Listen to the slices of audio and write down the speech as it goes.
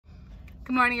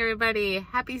Good morning, everybody.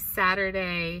 Happy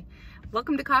Saturday.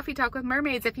 Welcome to Coffee Talk with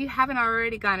Mermaids. If you haven't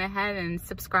already gone ahead and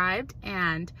subscribed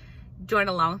and joined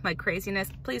along with my craziness,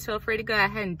 please feel free to go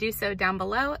ahead and do so down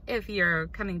below. If you're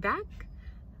coming back,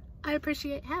 I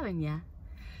appreciate having you.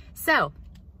 So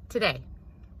today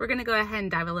we're going to go ahead and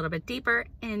dive a little bit deeper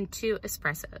into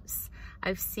espressos.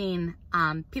 I've seen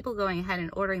people going ahead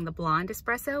and ordering the blonde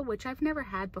espresso, which I've never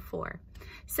had before.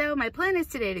 So my plan is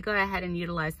today to go ahead and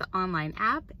utilize the online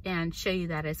app and show you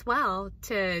that as well,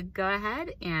 to go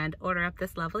ahead and order up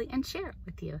this lovely and share it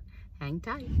with you. Hang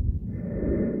tight.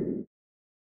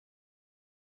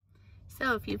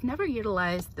 So if you've never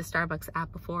utilized the Starbucks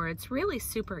app before, it's really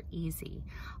super easy.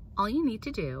 All you need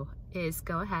to do is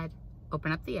go ahead,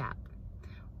 open up the app.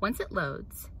 Once it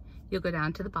loads, you'll go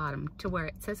down to the bottom to where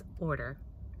it says order.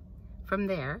 From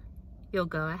there, you'll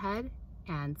go ahead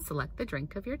and select the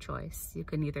drink of your choice. You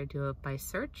can either do it by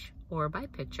search or by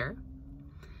picture.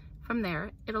 From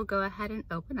there, it'll go ahead and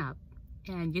open up,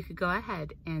 and you could go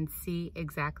ahead and see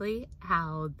exactly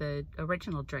how the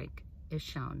original drink is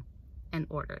shown and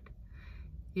ordered.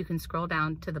 You can scroll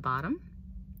down to the bottom,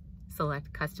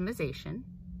 select customization,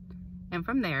 and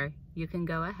from there, you can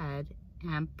go ahead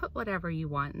and put whatever you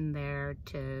want in there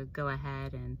to go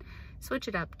ahead and switch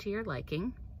it up to your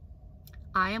liking.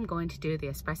 I am going to do the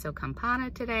espresso con pana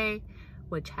today,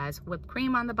 which has whipped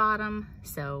cream on the bottom,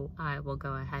 so I will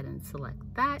go ahead and select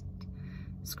that,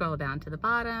 scroll down to the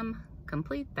bottom,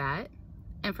 complete that,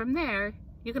 and from there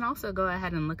you can also go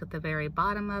ahead and look at the very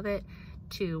bottom of it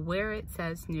to where it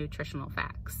says nutritional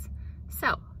facts.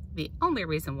 So the only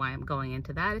reason why I'm going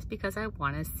into that is because I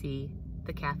want to see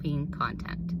the caffeine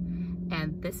content.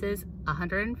 And this is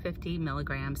 150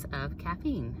 milligrams of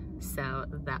caffeine, so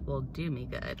that will do me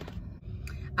good.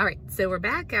 All right, so we're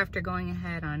back after going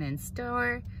ahead on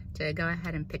in-store to go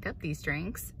ahead and pick up these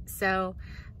drinks. So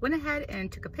went ahead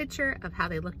and took a picture of how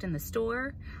they looked in the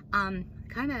store. Kind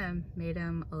of made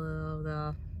them a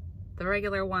little, the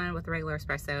regular one with the regular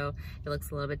espresso, it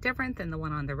looks a little bit different than the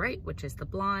one on the right, which is the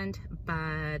blonde,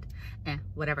 but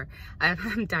whatever.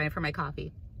 I'm dying for my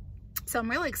coffee. So I'm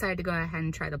really excited to go ahead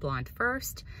and try the blonde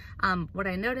first. What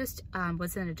I noticed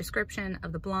was in a description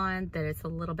of the blonde that it's a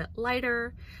little bit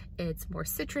lighter, it's more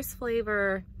citrus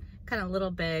flavor, kind of a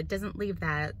little bit, doesn't leave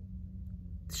that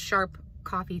sharp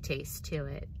coffee taste to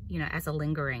it, you know, as a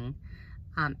lingering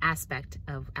aspect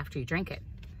of after you drink it.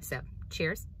 So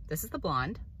cheers, this is the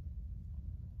blonde.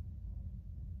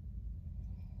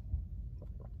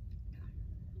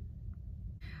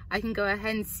 I can go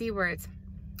ahead and see where it's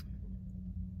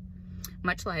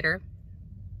much lighter,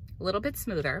 a little bit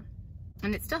smoother,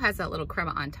 and it still has that little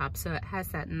crema on top, so it has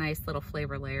that nice little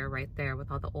flavor layer right there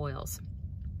with all the oils.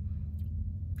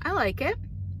 I like it.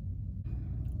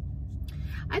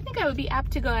 I think I would be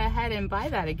apt to go ahead and buy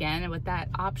that again, and with that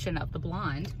option of the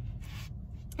blonde,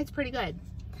 it's pretty good.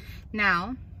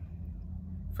 Now,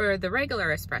 for the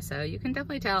regular espresso, you can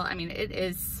definitely tell, I mean,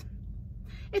 it's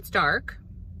dark,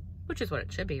 which is what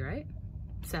it should be, right?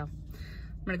 So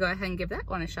I'm gonna go ahead and give that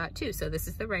one a shot too. So this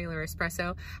is the regular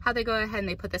espresso. How they go ahead and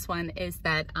they put this one is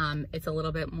that it's a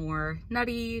little bit more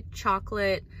nutty,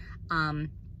 chocolate,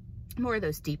 more of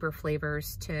those deeper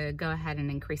flavors to go ahead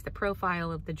and increase the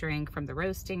profile of the drink from the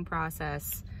roasting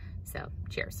process. So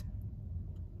cheers.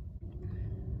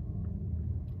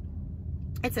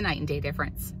 It's a night and day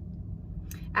difference.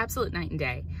 Absolute night and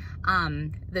day.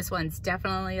 This one's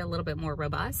definitely a little bit more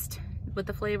robust with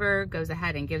the flavor, goes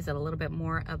ahead and gives it a little bit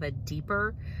more of a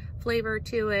deeper flavor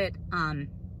to it.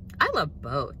 I love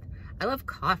both. I love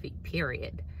coffee,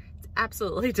 period. It's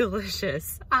absolutely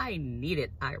delicious. I need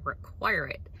it, I require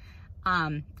it.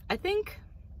 I think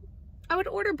I would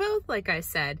order both, like I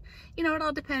said. You know, it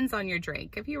all depends on your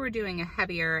drink. If you were doing a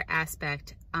heavier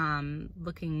aspect,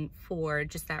 looking for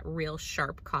just that real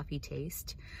sharp coffee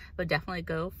taste, I would definitely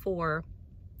go for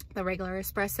the regular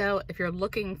espresso. If you're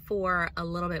looking for a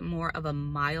little bit more of a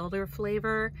milder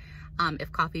flavor,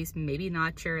 if coffee's maybe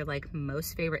not your like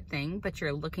most favorite thing, but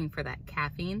you're looking for that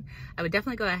caffeine, I would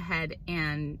definitely go ahead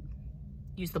and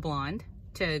use the blonde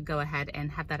to go ahead and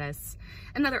have that as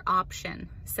another option.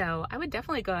 So I would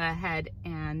definitely go ahead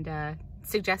and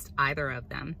suggest either of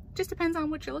them. Just depends on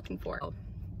what you're looking for.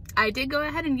 I did go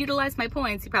ahead and utilize my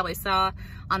points. You probably saw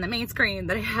on the main screen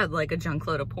that I had like a junk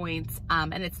load of points.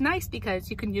 And it's nice because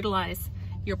you can utilize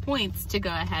your points to go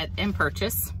ahead and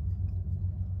purchase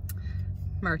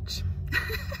merch.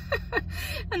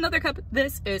 Another cup.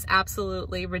 This is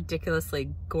absolutely ridiculously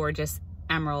gorgeous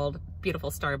emerald, beautiful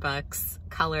Starbucks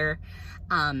color.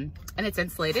 And it's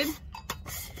insulated.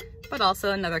 but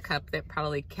also another cup that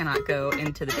probably cannot go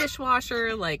into the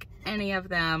dishwasher like any of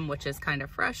them, which is kind of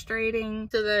frustrating.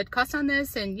 So the cost on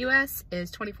this in US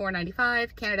is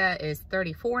 $24.95, Canada is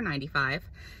 $34.95.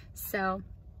 So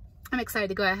I'm excited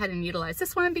to go ahead and utilize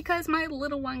this one because my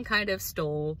little one kind of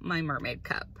stole my mermaid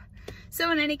cup.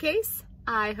 So in any case,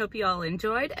 I hope you all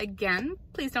enjoyed. Again,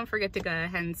 please don't forget to go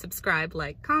ahead and subscribe,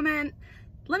 like, comment.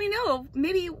 Let me know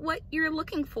maybe what you're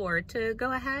looking for to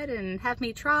go ahead and have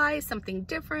me try something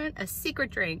different, a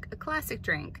secret drink, a classic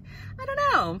drink. I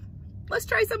don't know. Let's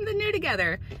try something new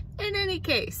together. In any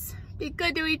case, be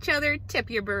good to each other. Tip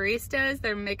your baristas.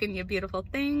 They're making you beautiful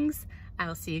things.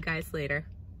 I'll see you guys later.